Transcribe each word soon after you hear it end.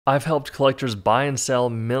I've helped collectors buy and sell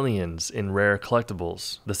millions in rare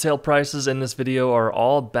collectibles. The sale prices in this video are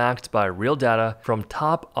all backed by real data from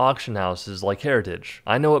top auction houses like Heritage.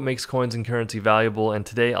 I know what makes coins and currency valuable, and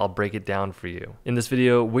today I'll break it down for you. In this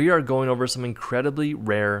video, we are going over some incredibly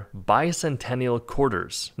rare bicentennial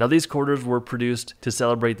quarters. Now, these quarters were produced to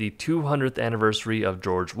celebrate the 200th anniversary of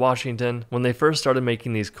George Washington. When they first started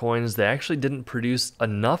making these coins, they actually didn't produce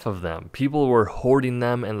enough of them. People were hoarding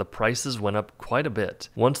them and the prices went up quite a bit.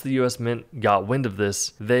 Once the US Mint got wind of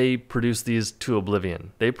this, they produced these to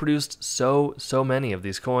oblivion. They produced so many of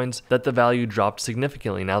these coins that the value dropped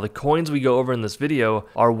significantly. Now, the coins we go over in this video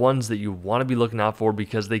are ones that you want to be looking out for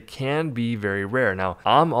because they can be very rare. Now,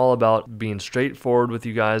 I'm all about being straightforward with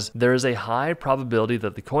you guys. There is a high probability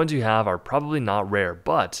that the coins you have are probably not rare,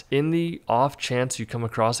 but in the off chance you come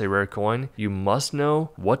across a rare coin, you must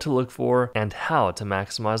know what to look for and how to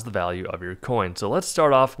maximize the value of your coin. So let's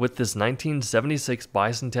start off with this 1976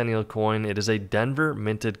 bicentennial coin. It is a Denver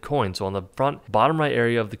minted coin. So on the front bottom right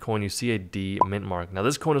area of the coin, you see a D mint mark. Now,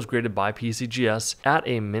 this coin was graded by PCGS at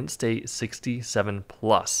a mint state 67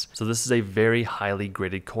 plus. So this is a very highly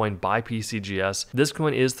graded coin by PCGS. This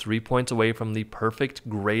coin is 3 points away from the perfect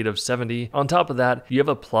grade of 70. On top of that, you have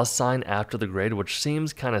a plus sign after the grade, which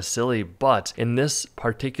seems kind of silly, but in this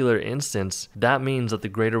particular instance, that means that the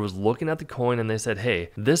grader was looking at the coin and they said,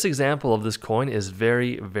 hey, this example of this coin is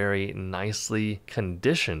very nicely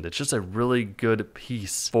conditioned. It's just a really good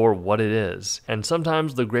piece for what it is. And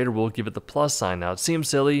sometimes the grader will give it the plus sign. Now, it seems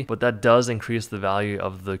silly, but that does increase the value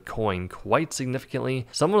of the coin quite significantly.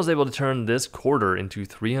 Someone was able to turn this quarter into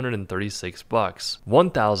 336 bucks.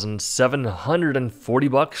 1,740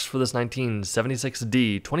 bucks for this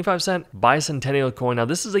 1976D 25-cent bicentennial coin. Now,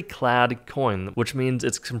 this is a clad coin, which means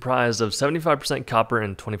it's comprised of 75% copper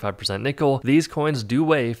and 25% nickel. These coins do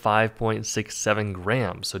weigh 5.67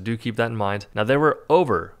 grams, so do keep that in mind. Now, there were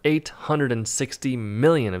over 860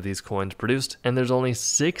 million of these coins produced, and there's only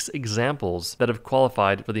 6 examples that have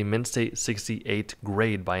qualified for the mint state 68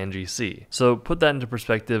 grade by NGC. So put that into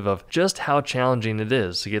perspective of just how challenging it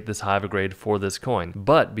is to get this high of a grade for this coin.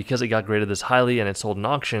 But because it got graded this highly and it sold in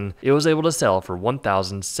auction, it was able to sell for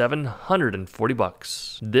 1,740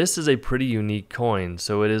 bucks. This is a pretty unique coin.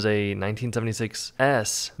 So it is a 1976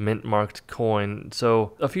 S mint marked coin.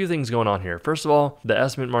 So a few things going on here. First of all, the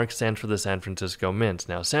S mint mark stands for the San Francisco Mint.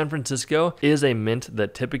 Now, San Francisco is a mint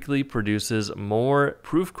that typically produces more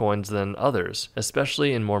proof coins than others,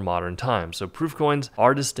 especially in more modern times. So proof coins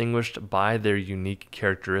are distinguished by their unique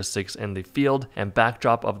characteristics, and the field and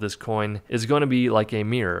backdrop of this coin is going to be like a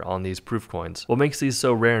mirror on these proof coins. What makes these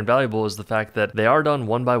so rare and valuable is the fact that they are done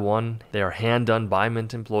one by one. They are hand done by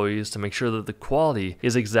mint employees to make sure that the quality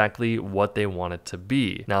is exactly what they want it to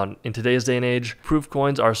be. Now, in today's day and age, proof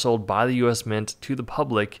coins are sold by the US Mint to the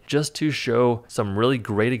public just to show some really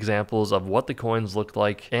great examples of what the coins look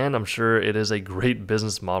like, and I'm sure it is a great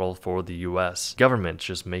business model for the US government,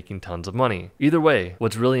 just making tons of money. Either way,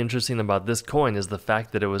 what's really interesting about this coin is the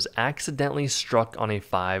fact that it was accidentally struck on a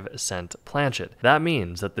 5-cent planchet. That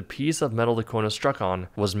means that the piece of metal the coin was struck on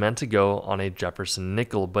was meant to go on a Jefferson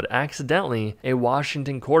nickel, but accidentally a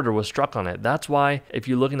Washington quarter was struck on it. That's why if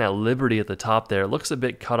you're looking at Liberty at the top there, it looks a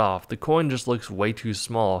bit cut off. The coin just looks way too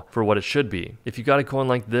small for what it should be. If you got a coin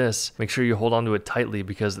like this, make sure you hold on to it tightly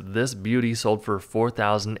because this beauty sold for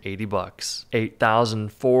 4,080 bucks.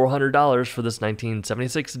 $8,400 for this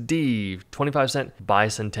 1976D 25-cent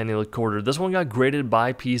bicentennial quarter. This one got graded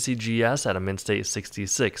by PCGS at a mint state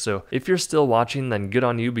 66. So if you're still watching, then good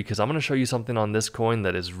on you, because I'm going to show you something on this coin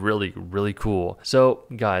that is really cool. So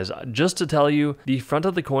guys, just to tell you, the front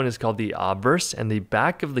of the coin is called the obverse and the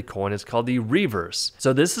back of the coin is called the reverse.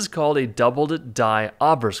 So this is called a doubled die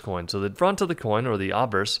obverse coin. So the front of the coin, or the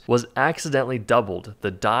obverse, was accidentally doubled.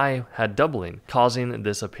 The die had doubling, causing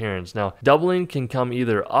this appearance. Now, doubling can come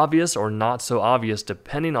either obvious or not so obvious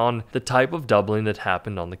depending on the type of doubling that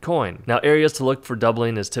happened on the coin. Now, areas to look for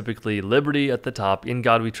doubling is typically Liberty at the top, In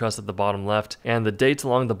God We Trust at the bottom left, and the dates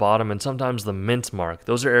along the bottom, and sometimes the mint mark.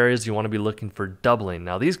 Those are areas you want to be looking for doubling.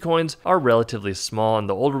 Now, these coins are relatively small, and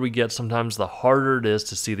the older we get, sometimes the harder it is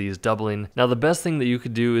to see these doubling. Now, the best thing that you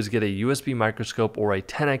could do is get a USB microscope or a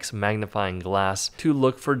 10x magnifying glass to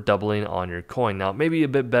look for doubling on your coin. Now, maybe a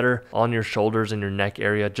bit better on your shoulders and your neck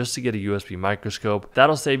area just to get a USB microscope.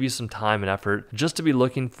 That'll save you some time and effort just to be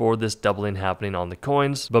looking for this doubling happening on the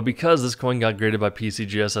coins. But because this coin got graded by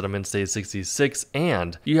PCGS at a mint state 66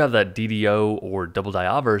 and you have that DDO or double die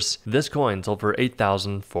obverse, this coin sold for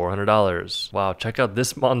 $8,400. Wow, check out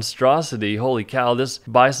this monstrosity. Holy cow, this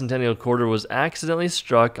bicentennial quarter was accidentally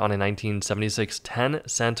struck on a 1976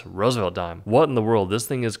 10-cent Roosevelt dime. What in the world? This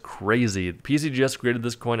thing is crazy. PCGS graded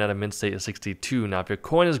this coin at a mint state of 66 1962. Now, if your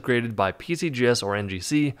coin is graded by PCGS or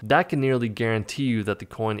NGC, that can nearly guarantee you that the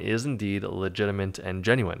coin is indeed legitimate and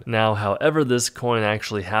genuine. Now, however this coin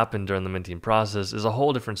actually happened during the minting process is a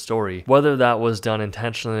whole different story. Whether that was done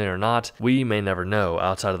intentionally or not, we may never know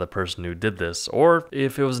outside of the person who did this, or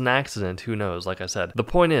if it was an accident, who knows, like I said. The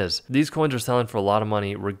point is, these coins are selling for a lot of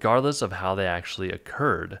money regardless of how they actually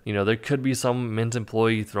occurred. You know, there could be some mint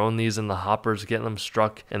employee throwing these in the hoppers, getting them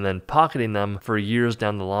struck, and then pocketing them for years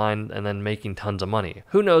down the line and then making tons of money.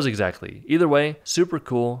 Who knows exactly? Either way, super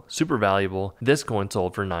cool, super valuable. This coin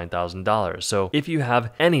sold for $9,000. So if you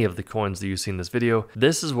have any of the coins that you see in this video,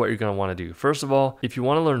 this is what you're going to want to do. First of all, if you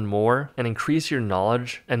want to learn more and increase your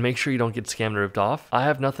knowledge and make sure you don't get scammed or ripped off, I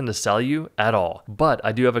have nothing to sell you at all. But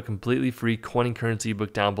I do have a completely free coin and currency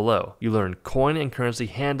book down below. You learn coin and currency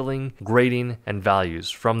handling, grading, and values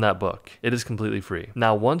from that book. It is completely free.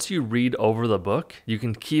 Now, once you read over the book, you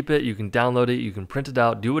can keep it, you can download it, you can print it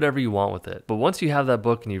out, do whatever you want with it. But once you have that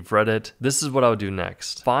book and you've read it, this is what I would do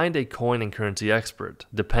next. Find a coin and currency expert,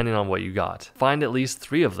 depending on what you got. Find at least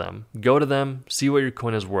 3 of them. Go to them, see what your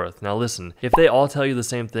coin is worth. Now listen, if they all tell you the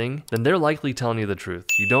same thing, then they're likely telling you the truth.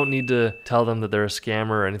 You don't need to tell them that they're a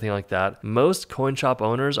scammer or anything like that. Most coin shop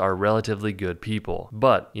owners are relatively good people,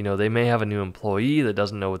 but you know, they may have a new employee that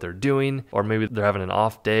doesn't know what they're doing, or maybe they're having an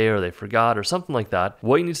off day or they forgot or something like that.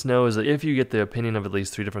 What you need to know is that if you get the opinion of at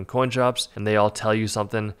least 3 different coin shops and they all tell you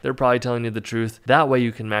something, they're probably telling you the truth. That way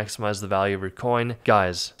you can maximize the value of your coin.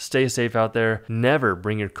 Guys, stay safe out there. Never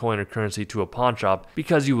bring your coin or currency to a pawn shop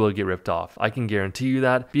because you will get ripped off. I can guarantee you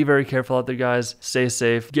that. Be very careful out there, guys. Stay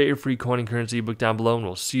safe. Get your free coin and currency book down below, and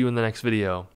we'll see you in the next video.